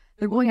air,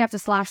 they're going to have to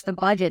slash the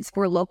budgets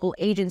for local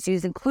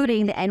agencies,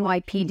 including the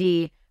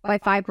NYPD, by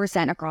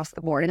 5% across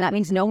the board. And that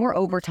means no more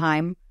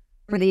overtime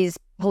for these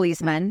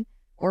policemen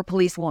or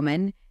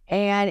policewomen.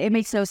 And it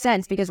makes no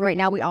sense because right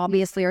now we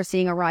obviously are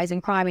seeing a rise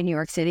in crime in New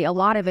York City. A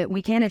lot of it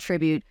we can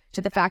attribute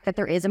to the fact that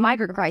there is a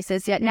migrant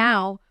crisis, yet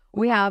now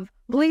we have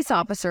police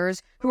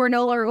officers who are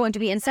no longer going to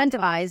be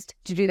incentivized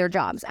to do their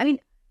jobs. I mean,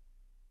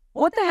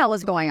 what the hell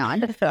is going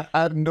on? I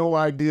have no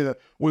idea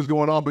what's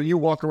going on, but you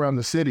walk around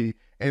the city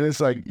and it's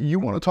like, you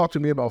want to talk to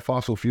me about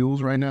fossil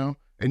fuels right now?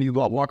 And you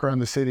walk around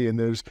the city and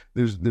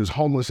there's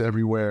homeless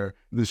everywhere.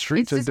 The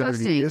streets are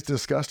dirty. It's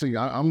disgusting.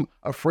 I'm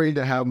afraid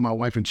to have my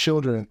wife and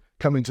children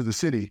come into the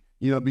city,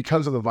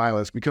 because of the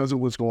violence, because of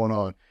what's going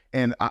on.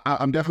 And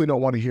I definitely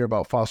don't want to hear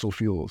about fossil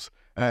fuels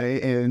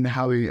and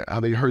how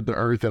they hurt the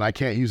earth, and I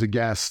can't use a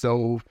gas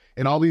stove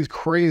and all these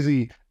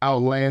crazy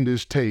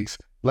outlandish takes.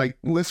 Like,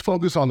 let's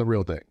focus on the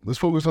real thing. Let's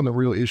focus on the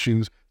real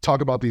issues.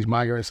 Talk about these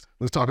migrants.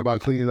 Let's talk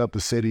about cleaning up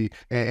the city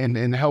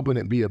and helping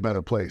it be a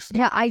better place.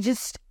 Yeah,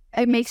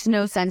 it makes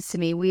no sense to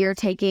me. We are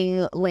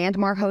taking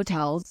landmark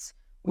hotels.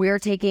 We are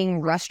taking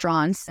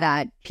restaurants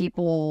that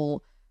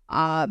people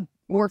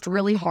worked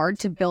really hard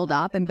to build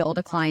up and build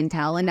a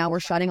clientele. And now we're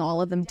shutting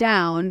all of them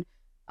down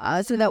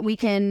so that we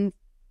can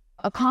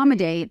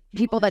accommodate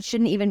people that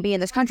shouldn't even be in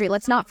this country.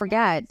 Let's not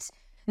forget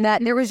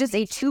that there was just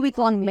a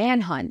 2-week-long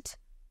manhunt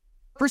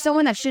for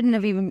someone that shouldn't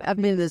have even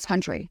been in this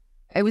country.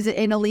 It was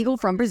an illegal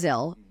from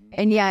Brazil.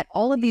 And yet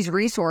all of these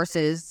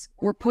resources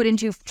were put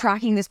into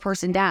tracking this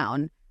person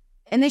down.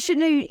 And they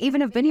shouldn't even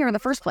have been here in the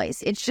first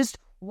place. It's just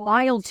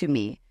wild to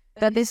me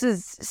that this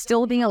is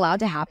still being allowed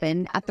to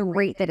happen at the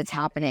rate that it's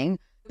happening.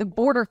 The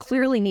border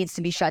clearly needs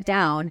to be shut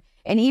down.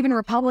 And even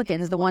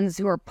Republicans, the ones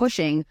who are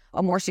pushing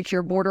a more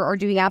secure border, are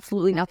doing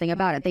absolutely nothing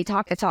about it. They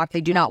talk the talk.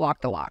 They do not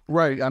walk the walk.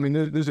 Right. I mean,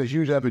 there's a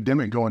huge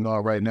epidemic going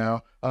on right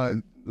now.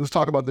 Let's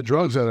talk about the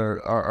drugs that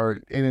are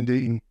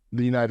inundating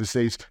the United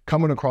States,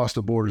 coming across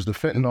the borders, the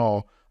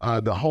fentanyl,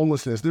 the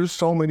homelessness. There's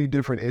so many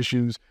different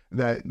issues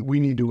that we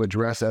need to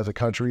address as a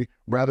country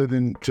rather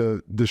than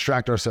to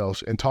distract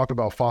ourselves and talk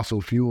about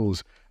fossil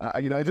fuels.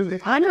 I'm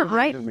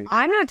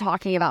not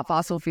talking about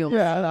fossil fuels.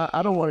 Yeah,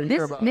 I don't want to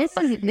hear about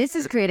this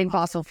is creating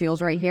fossil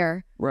fuels right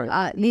here.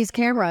 Right. These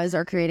cameras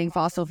are creating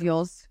fossil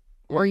fuels.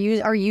 Or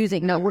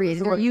using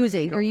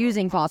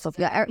fossil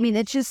fuels. I mean,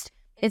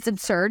 it's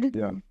absurd.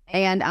 Yeah.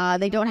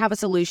 And they don't have a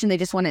solution. They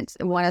just want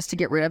us to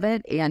get rid of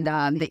it. And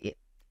the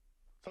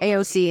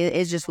AOC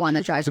is just one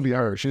that tries to be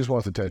heard. She just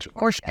wants attention. Of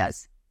course she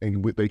does.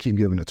 And they keep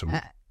giving it to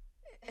her.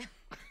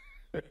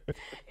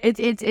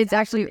 It's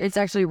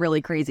actually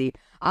really crazy.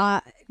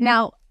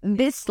 Now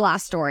this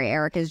last story,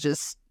 Eric, is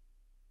just,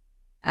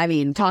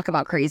 talk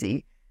about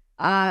crazy.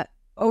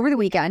 Over the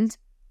weekend,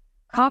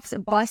 cops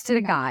busted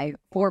a guy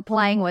for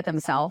playing with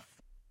himself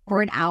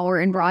for an hour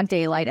in broad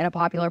daylight at a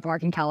popular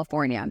park in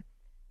California.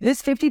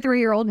 This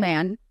 53-year-old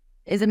man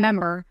is a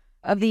member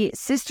of the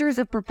Sisters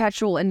of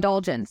Perpetual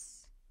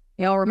Indulgence.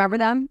 Remember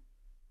them?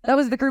 That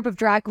was the group of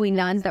drag queen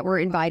nuns that were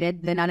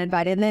invited, then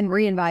uninvited, and then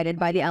re-invited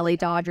by the LA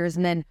Dodgers,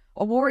 and then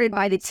awarded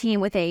by the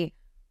team with a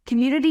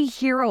Community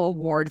Hero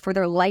Award for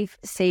their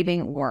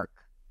life-saving work.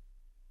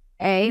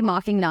 A,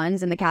 mocking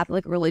nuns and the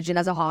Catholic religion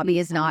as a hobby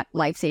is not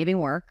life-saving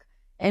work.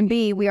 And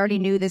B, we already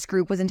knew this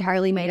group was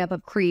entirely made up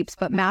of creeps,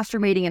 but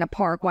masturbating in a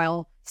park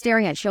while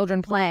staring at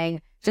children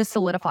playing just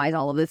solidifies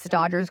all of this. The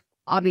Dodgers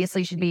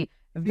obviously should be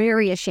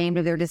very ashamed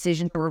of their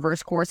decision to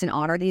reverse course and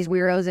honor these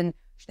weirdos. And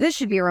this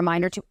should be a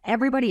reminder to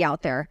everybody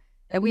out there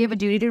that we have a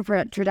duty to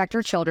protect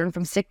our children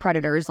from sick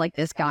predators like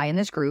this guy in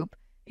this group,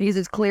 because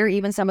it's clear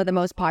even some of the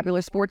most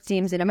popular sports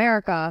teams in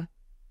America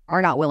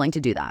are not willing to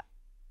do that.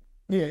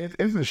 Yeah,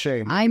 it's a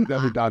shame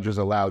that the Dodgers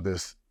allowed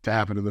this to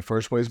happen in the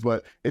first place,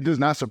 but it does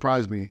not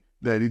surprise me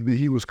that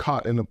he was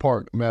caught in the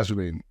park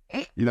masturbating.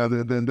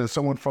 There's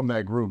someone from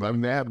that group.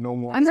 They have no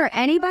more. Is there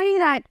anybody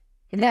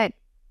that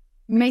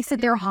makes it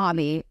their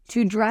hobby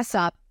to dress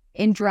up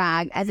in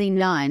drag as a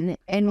nun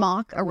and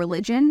mock a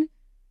religion?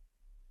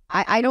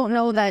 I don't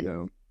know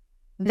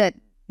that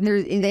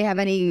they have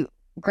any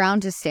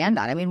ground to stand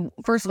on.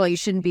 First of all, you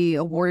shouldn't be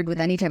awarded with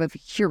any type of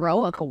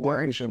heroic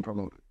award. You shouldn't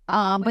promote it.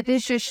 But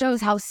this just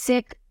shows how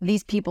sick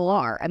these people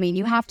are. I mean,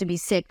 you have to be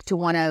sick to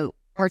want to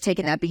partake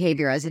in that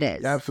behavior as it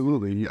is.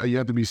 Absolutely. You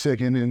have to be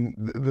sick. And then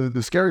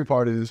the scary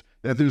part is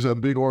that there's a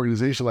big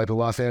organization like the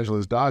Los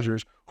Angeles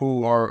Dodgers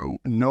who are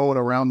known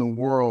around the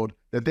world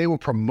that they will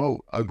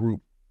promote a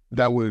group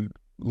that would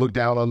look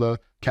down on the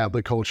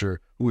Catholic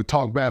culture, who would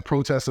talk bad,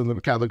 protest of the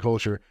Catholic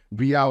culture,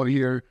 be out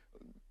here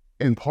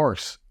in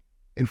parks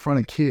in front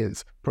of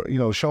kids,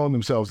 showing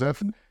themselves.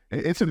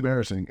 It's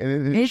embarrassing.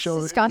 And it's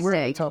shows disgusting. We're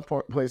in a tough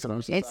place in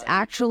our society. It's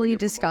actually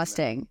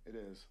disgusting. It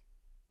is.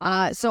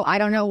 So I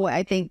don't know what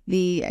I think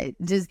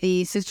does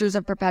the Sisters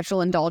of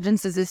Perpetual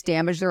Indulgence, does this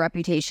damage their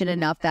reputation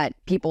enough that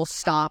people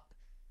stop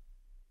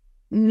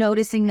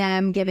noticing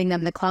them, giving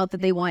them the clout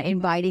that they want,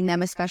 inviting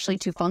them, especially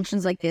to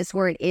functions like this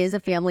where it is a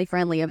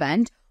family-friendly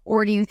event?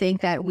 Or do you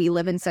think that we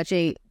live in such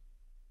a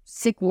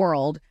sick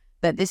world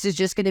that this is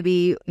just going to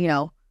be,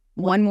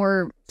 one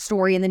more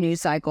story in the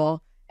news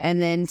cycle, and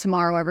then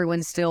tomorrow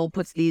everyone still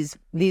puts these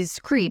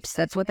creeps,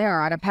 that's what they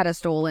are, on a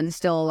pedestal and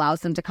still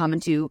allows them to come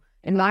into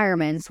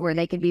environments where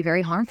they can be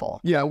very harmful?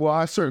 Yeah, well,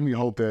 I certainly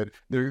hope that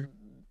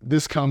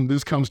this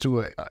comes to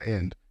an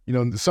end.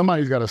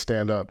 Somebody's got to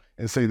stand up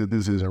and say that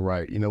this isn't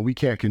right. We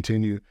can't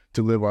continue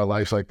to live our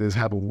lives like this,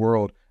 have a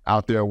world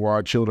out there where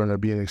our children are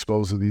being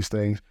exposed to these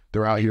things.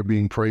 They're out here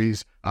being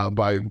praised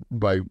by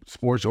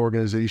sports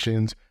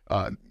organizations.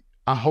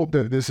 I hope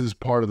that this is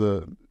part of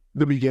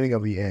the beginning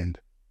of the end.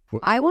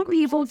 I want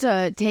people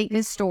to take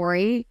this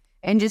story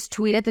and just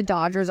tweet at the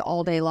Dodgers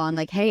all day long,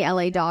 like, hey,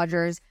 LA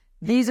Dodgers,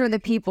 these are the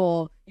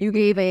people you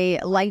gave a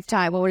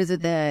lifetime, what is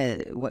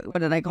it, what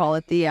did I call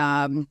it?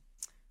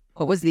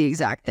 What was the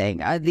exact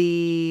thing?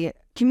 The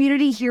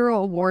Community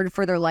Hero Award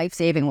for their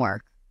life-saving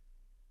work.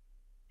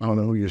 I don't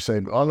know who you're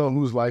saving. I don't know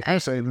whose life you're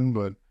saving,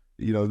 but,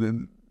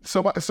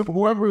 so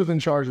whoever was in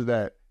charge of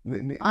that.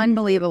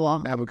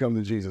 Unbelievable. Have become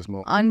the Jesus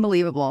moment.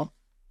 Unbelievable.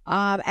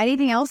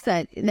 Anything else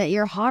that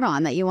you're hot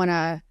on that you want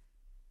to,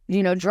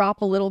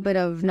 drop a little bit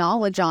of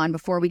knowledge on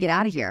before we get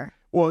out of here?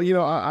 Well,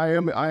 I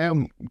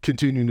am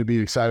continuing to be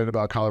excited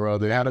about Colorado.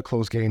 They had a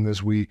close game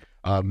this week.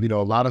 A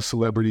lot of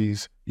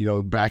celebrities,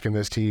 back in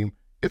this team.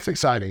 It's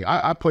exciting.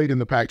 I played in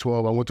the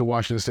Pac-12. I went to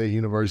Washington State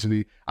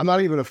University. I'm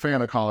not even a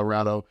fan of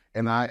Colorado,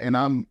 and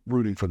I'm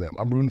rooting for them.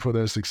 I'm rooting for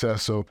their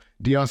success. So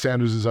Deion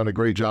Sanders has done a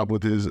great job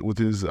with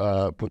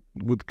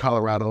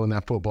Colorado and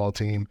that football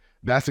team.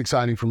 That's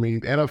exciting for me.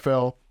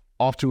 NFL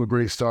off to a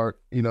great start.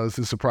 It's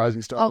a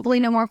surprising start. Hopefully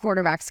no more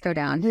quarterbacks go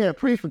down. Yeah,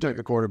 please protect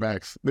the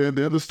quarterbacks. They're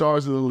the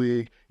stars of the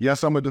league.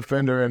 Yes, I'm a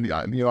defender, and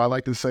I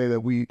like to say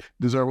that we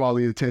deserve all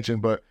the attention,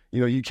 but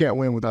you can't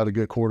win without a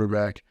good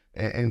quarterback.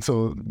 And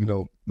so,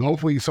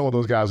 hopefully some of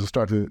those guys will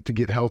start to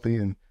get healthy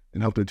and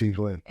help their teams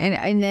win.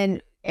 And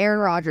then Aaron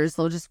Rodgers,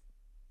 we're just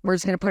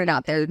going to put it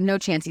out there. No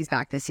chance he's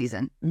back this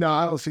season. No,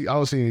 I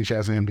don't see any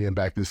chance of him being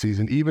back this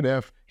season. Even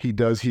if he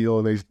does heal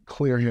and they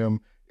clear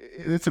him,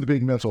 it's a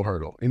big mental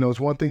hurdle. It's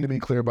one thing to be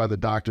cleared by the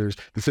doctors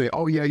to say,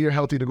 oh yeah, you're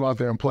healthy to go out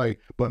there and play,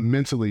 but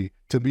mentally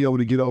to be able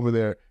to get over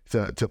there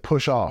to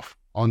push off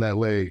on that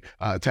leg,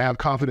 to have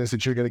confidence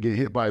that you're going to get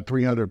hit by a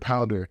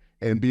 300-pounder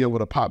and be able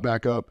to pop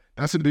back up.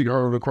 That's a big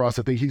hurdle to cross.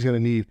 I think he's going to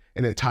need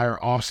an entire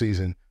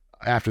offseason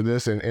after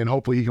this, and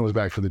hopefully he comes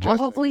back for the Jets. Well,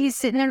 hopefully he's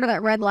sitting under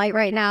that red light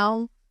right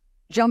now,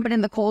 jumping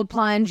in the cold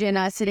plunge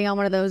and sitting on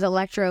one of those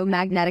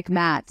electromagnetic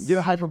mats. Get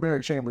a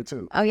hyperbaric chamber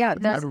too. Oh yeah,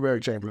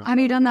 hyperbaric chamber. Have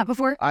you done that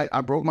before?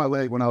 I broke my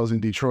leg when I was in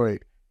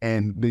Detroit,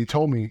 and they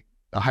told me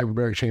a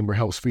hyperbaric chamber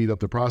helps speed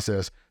up the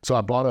process. So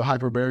I bought a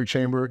hyperbaric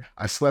chamber.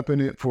 I slept in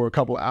it for a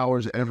couple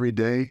hours every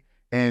day.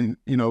 And,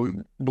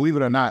 believe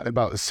it or not,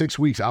 about 6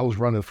 weeks, I was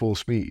running full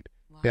speed.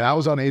 Wow. And I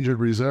was on injured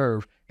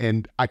reserve,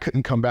 and I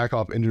couldn't come back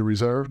off injured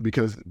reserve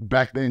because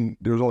back then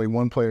there was only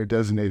one player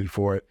designated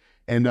for it.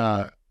 And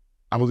I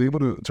was able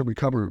to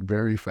recover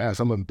very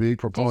fast. I'm a big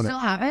proponent. Do you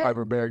still have it?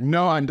 Hyperbaric.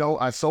 No, I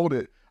don't. I sold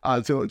it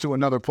to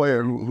another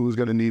player who was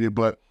going to need it,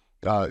 but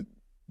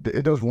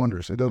it does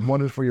wonders. It does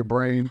wonders for your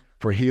brain,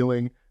 for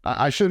healing.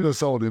 I shouldn't have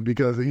sold it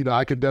because,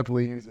 I could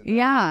definitely use it.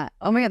 Yeah.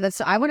 Oh my God.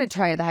 I want to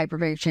try the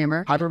hyperbaric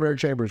chamber. Hyperbaric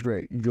chamber is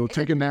great. You go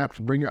take a nap,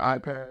 bring your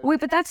iPad. Wait,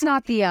 but that's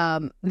not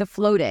the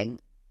floating.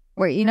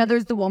 Where,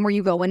 there's the one where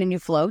you go in and you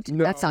float.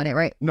 No, that's not it,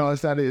 right? No,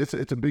 it's not it.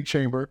 It's a big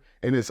chamber,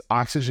 and it's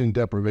oxygen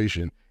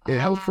deprivation. It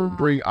helps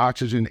bring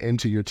oxygen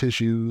into your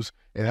tissues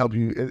and help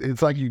you.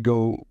 It's like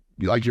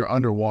you're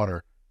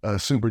underwater,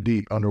 super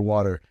deep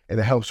underwater, and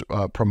it helps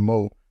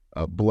promote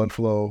blood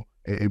flow.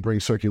 It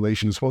brings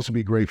circulation. It's supposed to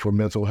be great for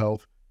mental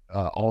health.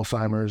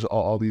 Alzheimer's,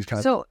 all these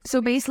kinds.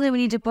 So basically, we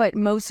need to put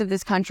most of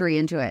this country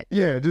into it.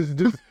 Yeah,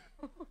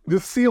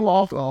 just seal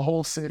off a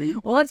whole city.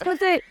 Well, let's put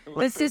the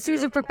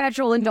Sisters of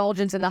Perpetual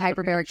Indulgence in the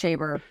hyperbaric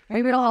chamber.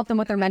 Maybe it'll help them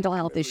with their mental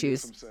health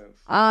issues.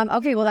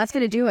 Okay, well, that's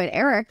going to do it.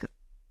 Eric,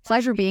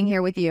 pleasure being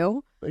here with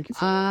you. Thank you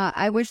so much.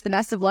 I wish the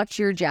best of luck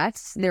to your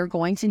Jets. They're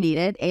going to need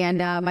it. And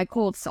my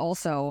Colts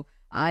also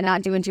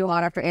not doing too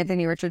hot after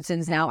Anthony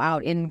Richardson's now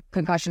out in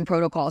concussion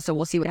protocol. So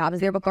we'll see what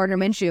happens there. But Gardner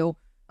Minshew,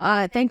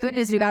 thank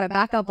goodness we got a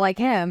backup like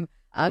him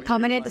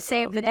coming in to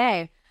save the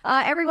day.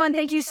 Everyone,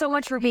 thank you so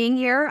much for being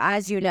here.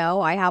 As you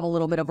know, I have a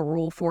little bit of a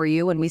rule for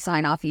you when we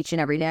sign off each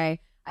and every day.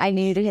 I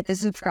need you to hit the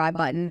subscribe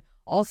button.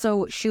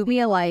 Also, shoot me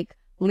a like,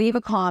 leave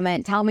a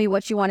comment, tell me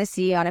what you want to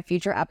see on a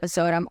future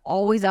episode. I'm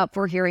always up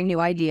for hearing new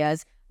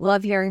ideas.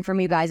 Love hearing from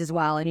you guys as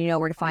well. And you know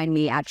where to find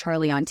me at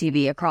Charlie on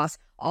TV across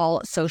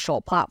all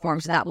social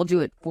platforms. That will do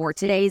it for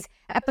today's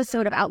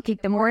episode of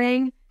Outkick the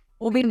Morning.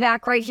 We'll be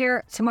back right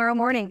here tomorrow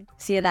morning.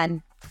 See you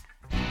then.